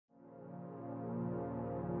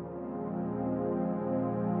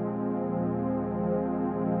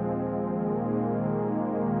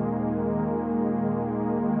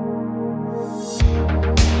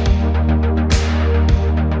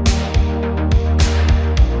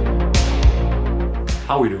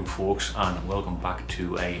How are we doing, folks, and welcome back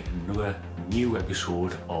to another new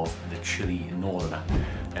episode of the Chilli Northerner.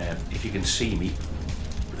 If you can see me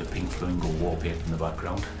with a pink flamingo wallpaper in the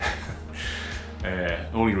background, the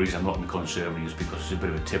only reason I'm not in the conservatory is because it's a bit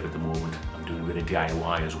of a tip at the moment. I'm doing a bit of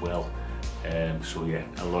DIY as well, so yeah,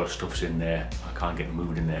 a lot of stuff's in there. I can't get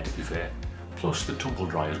moved in there, to be fair. Plus the tumble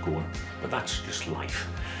dryer's going, but that's just life.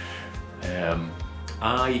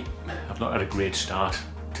 I have not had a great start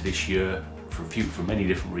to this year for many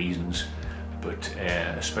different reasons, but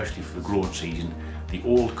especially for the growing season. The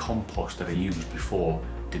old compost that I used before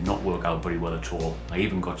did not work out very well at all. I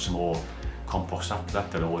even got some more compost after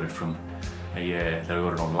that I ordered from that I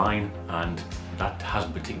ordered online, and that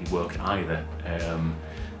hasn't particularly worked either. And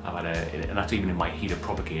that's even in my heated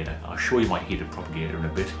propagator. I'll show you my heated propagator in a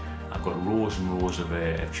bit. I've got rows and rows of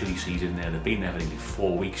chilli seeds in there. They've been there for nearly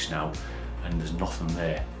 4 weeks now, and there's nothing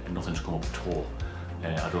there, and nothing's come up at all.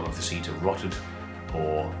 I don't know if the seeds have rotted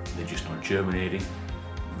or they're just not germinating.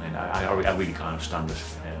 I really can't understand it.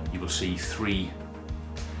 You will see 3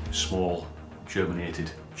 small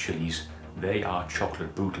germinated chilies. They are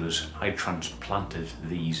chocolate bootlers. I transplanted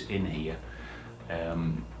these in here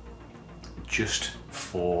just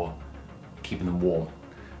for keeping them warm,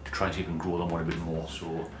 to try and see if we can grow them on a bit more.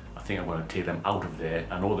 So I think I'm going to take them out of there.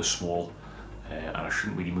 I know they're small and I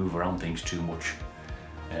shouldn't really move around things too much.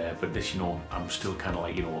 But this, I'm still kind of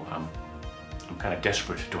like, I'm kind of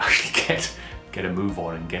desperate to actually get a move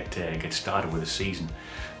on and get started with the season.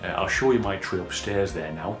 I'll show you my tray upstairs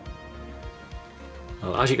there now.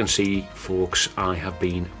 Well, as you can see, folks, I have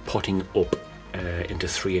been potting up into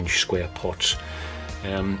 3-inch square pots.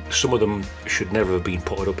 Some of them should never have been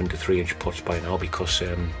potted up into 3-inch pots by now because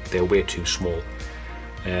they're way too small.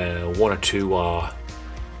 1 or 2 are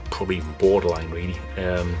probably even borderline, really.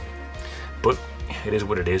 But it is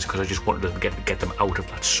what it is, because I just wanted to get them out of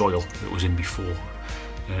that soil that was in before,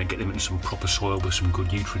 get them into some proper soil with some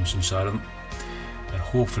good nutrients inside of them, and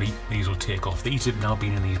hopefully these will take off. These have now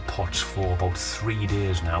been in these pots for about 3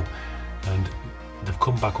 days now, and they've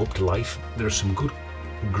come back up to life. There's some good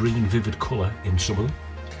green vivid colour in some of them,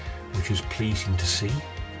 which is pleasing to see.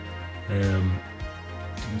 You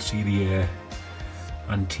can see the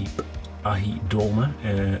Antipe Ahi Dolma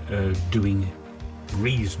doing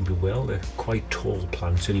reasonably well. They're quite tall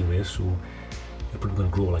plants anyway, so they're probably going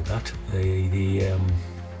to grow like that. The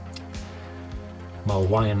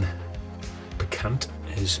Malwayan Picant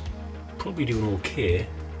is probably doing okay.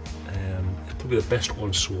 It's probably the best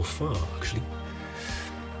one so far, actually.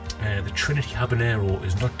 The Trinity Habanero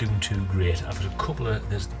is not doing too great. I've had a couple of,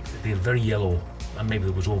 they're very yellow, and maybe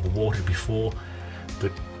it was overwatered before,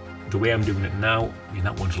 but the way I'm doing it now, I mean,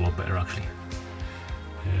 that one's a lot better actually.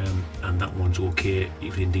 And that one's okay,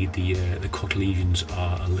 if indeed the cotyledons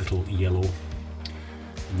are a little yellow,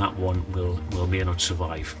 and that one may not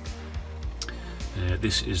survive.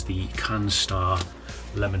 This is the Canstar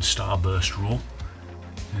Lemon Starburst row.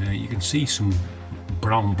 You can see some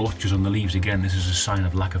brown blotches on the leaves again. This is a sign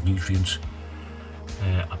of lack of nutrients,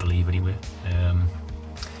 I believe anyway.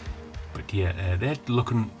 But yeah, they're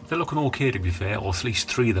looking okay, to be fair, or at least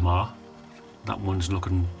 3 of them are. That one's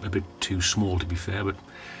looking a bit too small, to be fair, but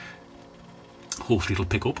hopefully it'll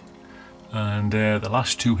pick up. And the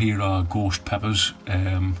last 2 here are ghost peppers,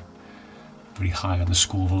 very high on the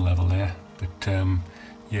Scoville level there. But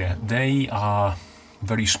yeah, they are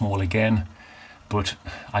very small again, but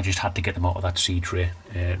I just had to get them out of that seed tray.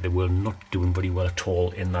 They were not doing very well at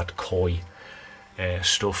all in that koi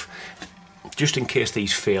stuff. Just in case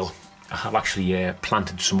these fail, I have actually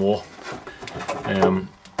planted some more.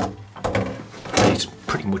 These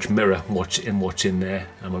pretty much mirror what's in there.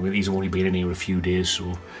 I mean, these have only been in here a few days,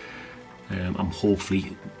 so I'm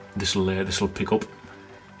hopefully this will pick up.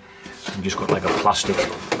 I've just got like a plastic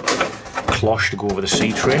cloche to go over the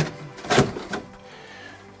seed tray.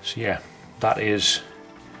 So yeah, that is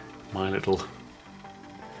my little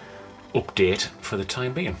update for the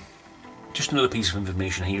time being. Just another piece of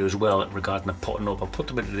information here as well regarding the potting up. I'll put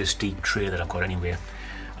them into this deep tray that I've got anyway,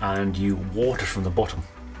 and you water from the bottom.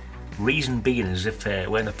 Reason being is if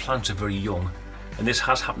when the plants are very young, and this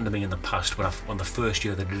has happened to me in the past on the first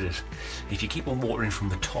year that I did it, if you keep on watering from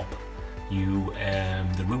the top,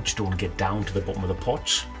 the roots don't get down to the bottom of the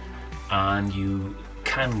pots, and you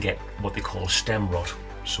can get what they call stem rot.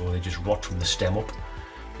 So they just rot from the stem up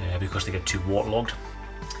because they get too waterlogged.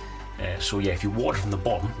 So yeah, if you water from the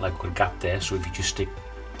bottom, like we've got a gap there, so if you just stick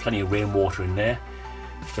plenty of rainwater in there,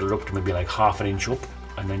 fill it up to maybe like ½ an inch up,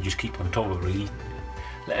 and then just keep on top of it really.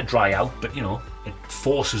 Let it dry out, but it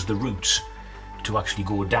forces the roots to actually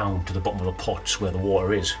go down to the bottom of the pots where the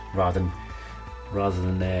water is, rather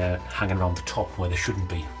than hanging around the top where they shouldn't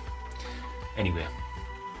be. Anyway,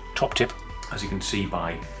 Top tip, as you can see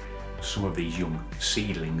by some of these young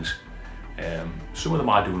seedlings, some of them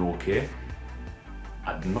are doing okay.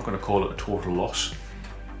 I'm not going to call it a total loss.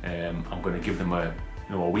 I'm going to give them a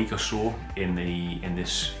week or so in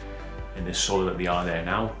this soil that they are there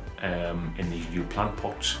now, in these new plant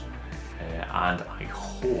pots, and I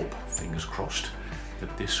hope, fingers crossed,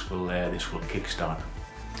 that this will kickstart.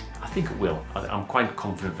 I think it will. I'm quite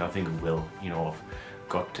confident that I think it will. You know, I've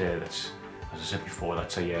got that's, as I said before,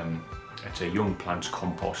 that's a young plants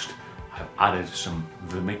compost. I've added some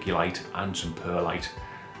vermiculite and some perlite,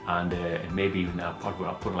 and maybe even I'll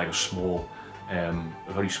put like a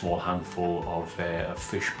very small handful of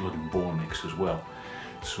fish blood and bone mix as well.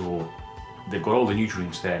 So they've got all the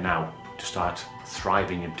nutrients there now to start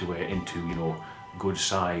thriving into good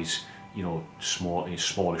size,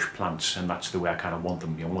 smallish plants, and that's the way I kind of want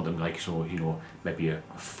them. I want them like, maybe a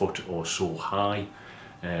foot or so high,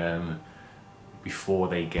 before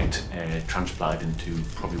they get transplanted into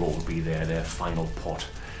probably what would be their final pot.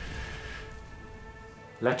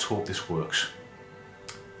 Let's hope this works,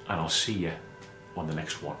 and I'll see you on the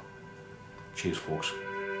next one. Cheers, folks.